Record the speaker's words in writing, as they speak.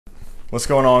What's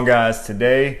going on, guys?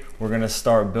 Today we're going to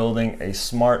start building a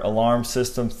smart alarm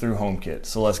system through HomeKit.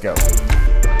 So let's go.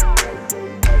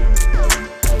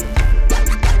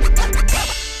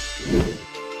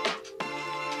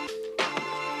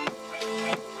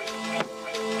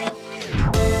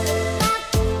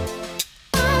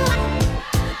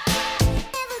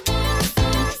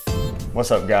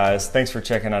 What's up, guys? Thanks for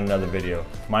checking out another video.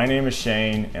 My name is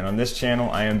Shane, and on this channel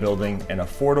I am building an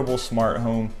affordable smart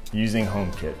home using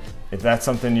HomeKit. If that's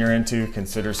something you're into,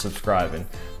 consider subscribing.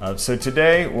 So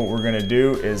today what we're going to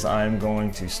do is I'm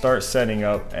going to start setting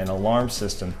up an alarm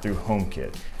system through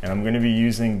HomeKit, and I'm going to be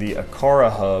using the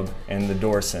Aqara hub and the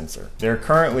door sensor. There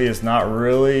currently is not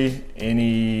really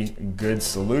any good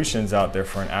solutions out there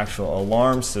for an actual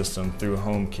alarm system through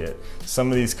HomeKit. Some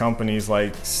of these companies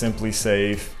like Simply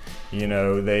Safe, you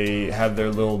know, they have their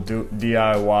little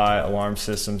DIY alarm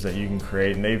systems that you can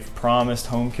create, and they've promised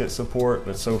HomeKit support,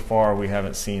 but so far we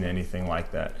haven't seen anything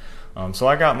like that. So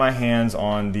I got my hands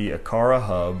on the Aqara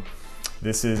hub.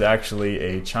 This is actually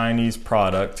a Chinese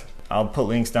product. I'll put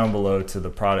links down below to the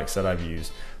products that I've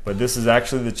used, but this is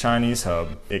actually the Chinese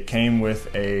hub. It came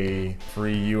with a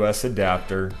free US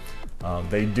adapter.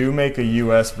 They do make a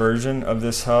US version of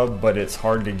this hub, but it's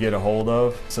hard to get a hold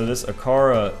of. So this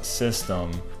Aqara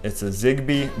system, it's a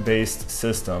Zigbee based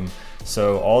system.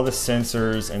 So all the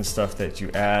sensors and stuff that you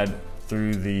add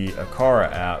through the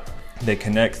Aqara app, they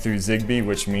connect through Zigbee,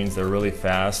 which means they're really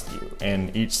fast,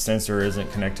 and each sensor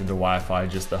isn't connected to Wi-Fi,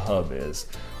 just the hub is.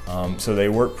 So they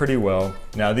work pretty well.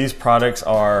 Now these products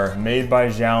are made by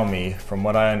Xiaomi, from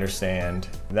what I understand.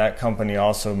 That company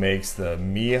also makes the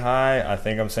Mijai, I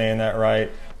think I'm saying that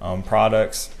right,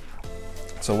 products.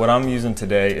 So what I'm using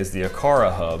today is the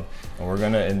Aqara hub, and we're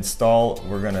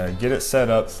gonna get it set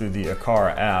up through the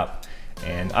Aqara app.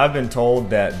 And I've been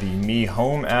told that the Mi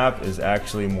Home app is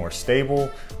actually more stable.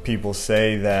 People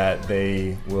say that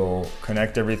they will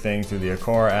connect everything through the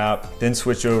Aqara app, then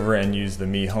switch over and use the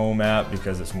Mi Home app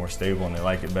because it's more stable and they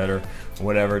like it better,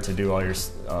 whatever, to do all your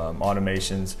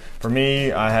automations. For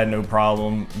me, I had no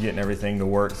problem getting everything to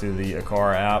work through the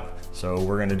Aqara app, so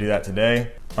we're gonna do that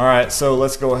today. All right, so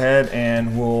let's go ahead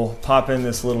and we'll pop in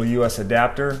this little US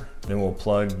adapter, then we'll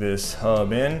plug this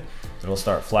hub in. It'll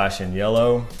start flashing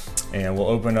yellow, and we'll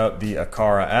open up the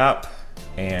Aqara app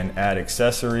and add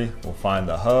accessory. We'll find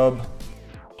the hub,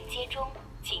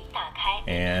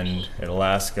 and it'll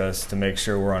ask us to make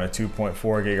sure we're on a 2.4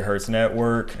 gigahertz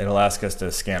network. It'll ask us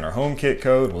to scan our HomeKit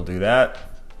code. We'll do that.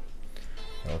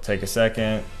 It'll take a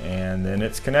second, and then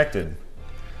it's connected.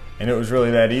 And it was really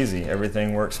that easy.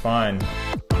 Everything works fine.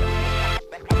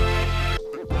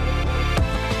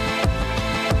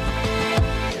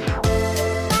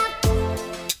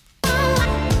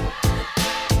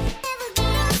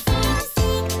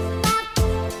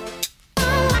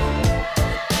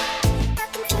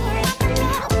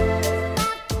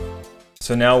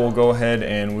 So now we'll go ahead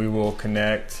and we will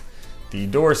connect the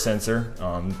door sensor.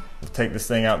 We'll take this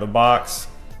thing out of the box,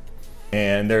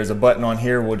 and there's a button on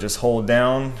here we'll just hold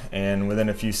down, and within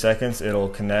a few seconds it'll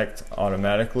connect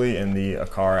automatically in the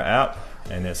Aqara app,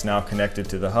 and it's now connected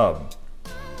to the hub.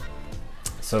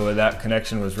 So that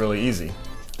connection was really easy.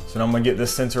 So now I'm gonna get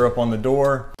this sensor up on the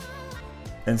door.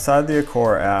 Inside the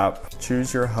Aqara app,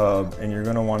 choose your hub, and you're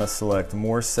gonna wanna select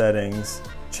more settings,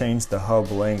 change the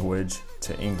hub language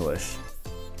to English.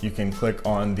 You can click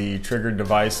on the triggered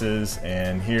devices,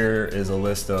 and here is a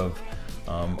list of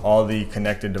all the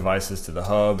connected devices to the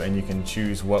hub, and you can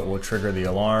choose what will trigger the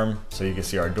alarm. So you can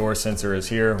see our door sensor is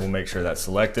here. We'll make sure that's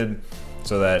selected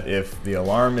so that if the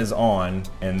alarm is on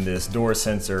and this door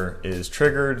sensor is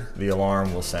triggered, the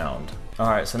alarm will sound.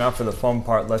 All right, so now for the fun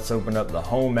part, let's open up the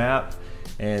Home app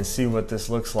and see what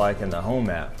this looks like in the Home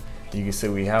app. You can see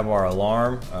we have our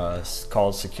alarm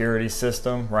called Security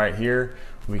System right here.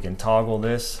 We can toggle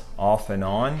this off and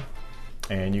on,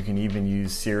 and you can even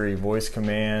use Siri voice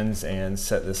commands and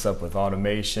set this up with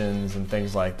automations and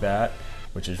things like that,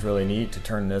 which is really neat to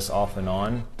turn this off and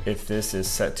on. If this is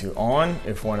set to on,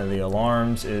 if one of the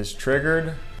alarms is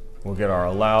triggered, we'll get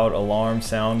our loud alarm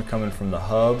sound coming from the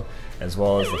hub, as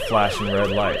well as the flashing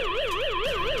red light.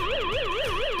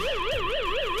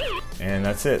 And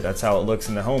that's it. That's how it looks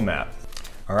in the Home app.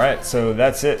 All right, so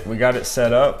that's it. We got it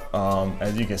set up.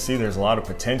 As you can see, there's a lot of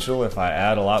potential. If I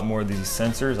add a lot more of these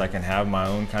sensors, I can have my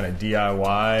own kind of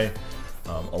DIY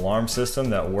alarm system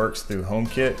that works through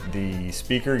HomeKit. The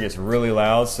speaker gets really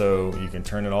loud, so you can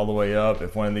turn it all the way up.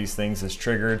 If one of these things is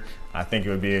triggered, I think it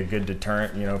would be a good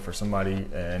deterrent, you know, for somebody,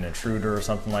 an intruder or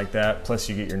something like that. Plus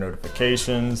you get your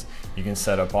notifications. You can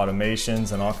set up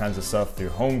automations and all kinds of stuff through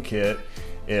HomeKit.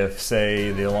 If,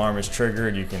 say, the alarm is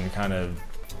triggered, you can kind of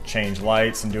change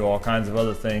lights and do all kinds of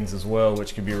other things as well,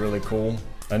 which could be really cool.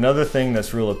 Another thing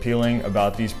that's real appealing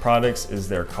about these products is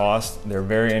their cost. They're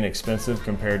very inexpensive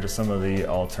compared to some of the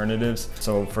alternatives.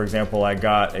 So for example, I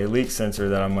got a leak sensor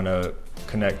that I'm gonna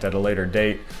connect at a later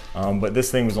date, but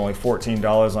this thing was only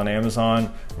 $14 on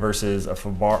Amazon versus the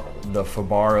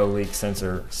Fabaro leak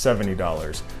sensor,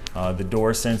 $70. The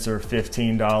door sensor,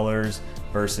 $15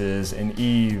 versus an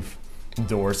Eve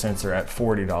door sensor at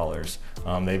 $40.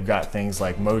 They've got things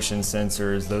like motion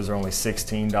sensors, those are only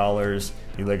 $16.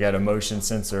 You look at a motion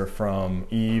sensor from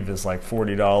Eve is like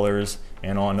 $40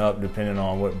 and on up depending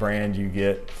on what brand you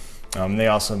get. They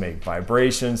also make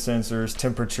vibration sensors,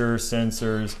 temperature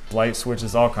sensors, light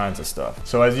switches, all kinds of stuff.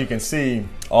 So as you can see,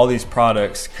 all these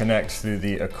products connect through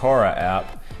the Aqara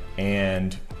app,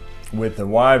 and with the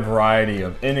wide variety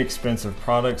of inexpensive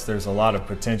products, there's a lot of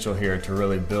potential here to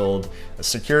really build a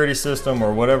security system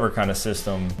or whatever kind of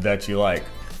system that you like.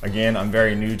 Again, I'm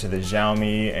very new to the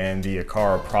Xiaomi and the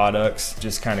Aqara products,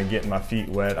 just kind of getting my feet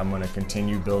wet. I'm going to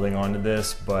continue building onto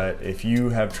this, but if you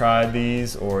have tried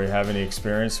these or you have any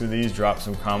experience with these, drop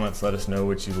some comments, let us know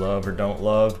what you love or don't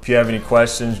love. If you have any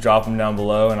questions, drop them down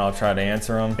below and I'll try to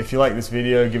answer them. If you like this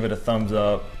video, give it a thumbs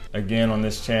up. Again, on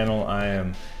this channel, I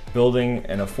am building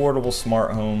an affordable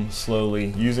smart home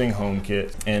slowly using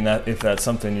HomeKit, and if that's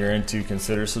something you're into,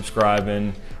 consider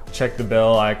subscribing. Check the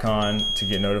bell icon to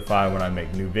get notified when I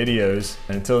make new videos.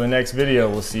 And until the next video,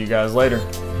 we'll see you guys later.